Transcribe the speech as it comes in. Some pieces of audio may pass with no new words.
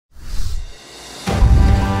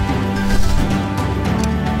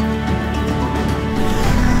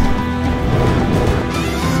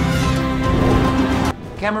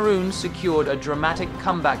Cameroon secured a dramatic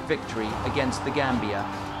comeback victory against the Gambia,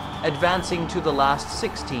 advancing to the last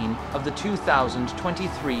 16 of the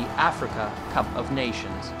 2023 Africa Cup of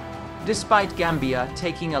Nations. Despite Gambia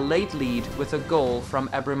taking a late lead with a goal from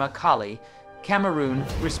Ebrima Kali, Cameroon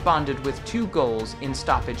responded with 2 goals in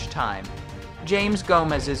stoppage time. James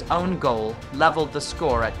Gomez's own goal leveled the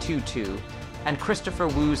score at 2-2, and Christopher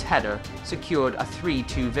Wu's header secured a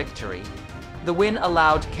 3-2 victory. The win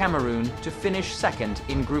allowed Cameroon to finish second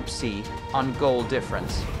in Group C on goal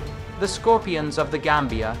difference. The Scorpions of the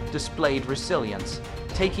Gambia displayed resilience,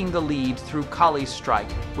 taking the lead through Kali's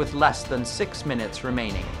strike with less than 6 minutes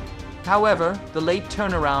remaining. However, the late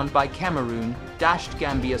turnaround by Cameroon dashed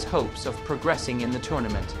Gambia's hopes of progressing in the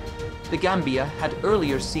tournament. The Gambia had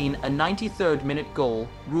earlier seen a 93rd minute goal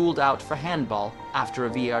ruled out for handball after a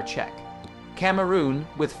VAR check. Cameroon,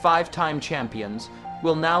 with 5-time champions,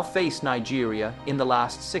 will now face Nigeria in the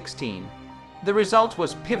last 16. The result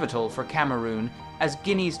was pivotal for Cameroon, as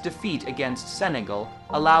Guinea's defeat against Senegal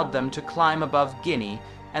allowed them to climb above Guinea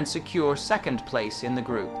and secure second place in the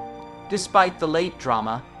group. Despite the late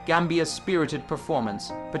drama, Gambia's spirited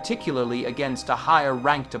performance, particularly against a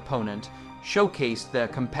higher-ranked opponent, showcased their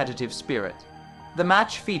competitive spirit. The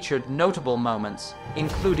match featured notable moments,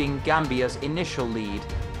 including Gambia's initial lead,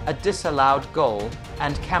 a disallowed goal,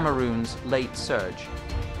 and Cameroon's late surge.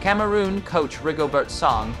 Cameroon coach Rigobert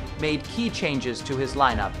Song made key changes to his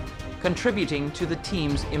lineup, contributing to the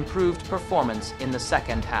team's improved performance in the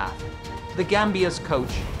second half. The Gambia's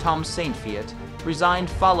coach, Tom Saintfiet, resigned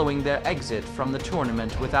following their exit from the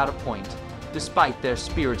tournament without a point, despite their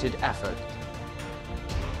spirited effort.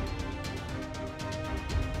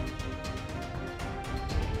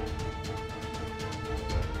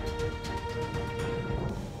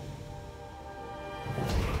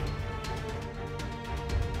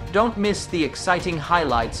 Don't miss the exciting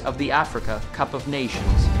highlights of the Africa Cup of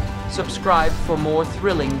Nations. Subscribe for more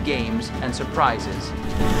thrilling games and surprises.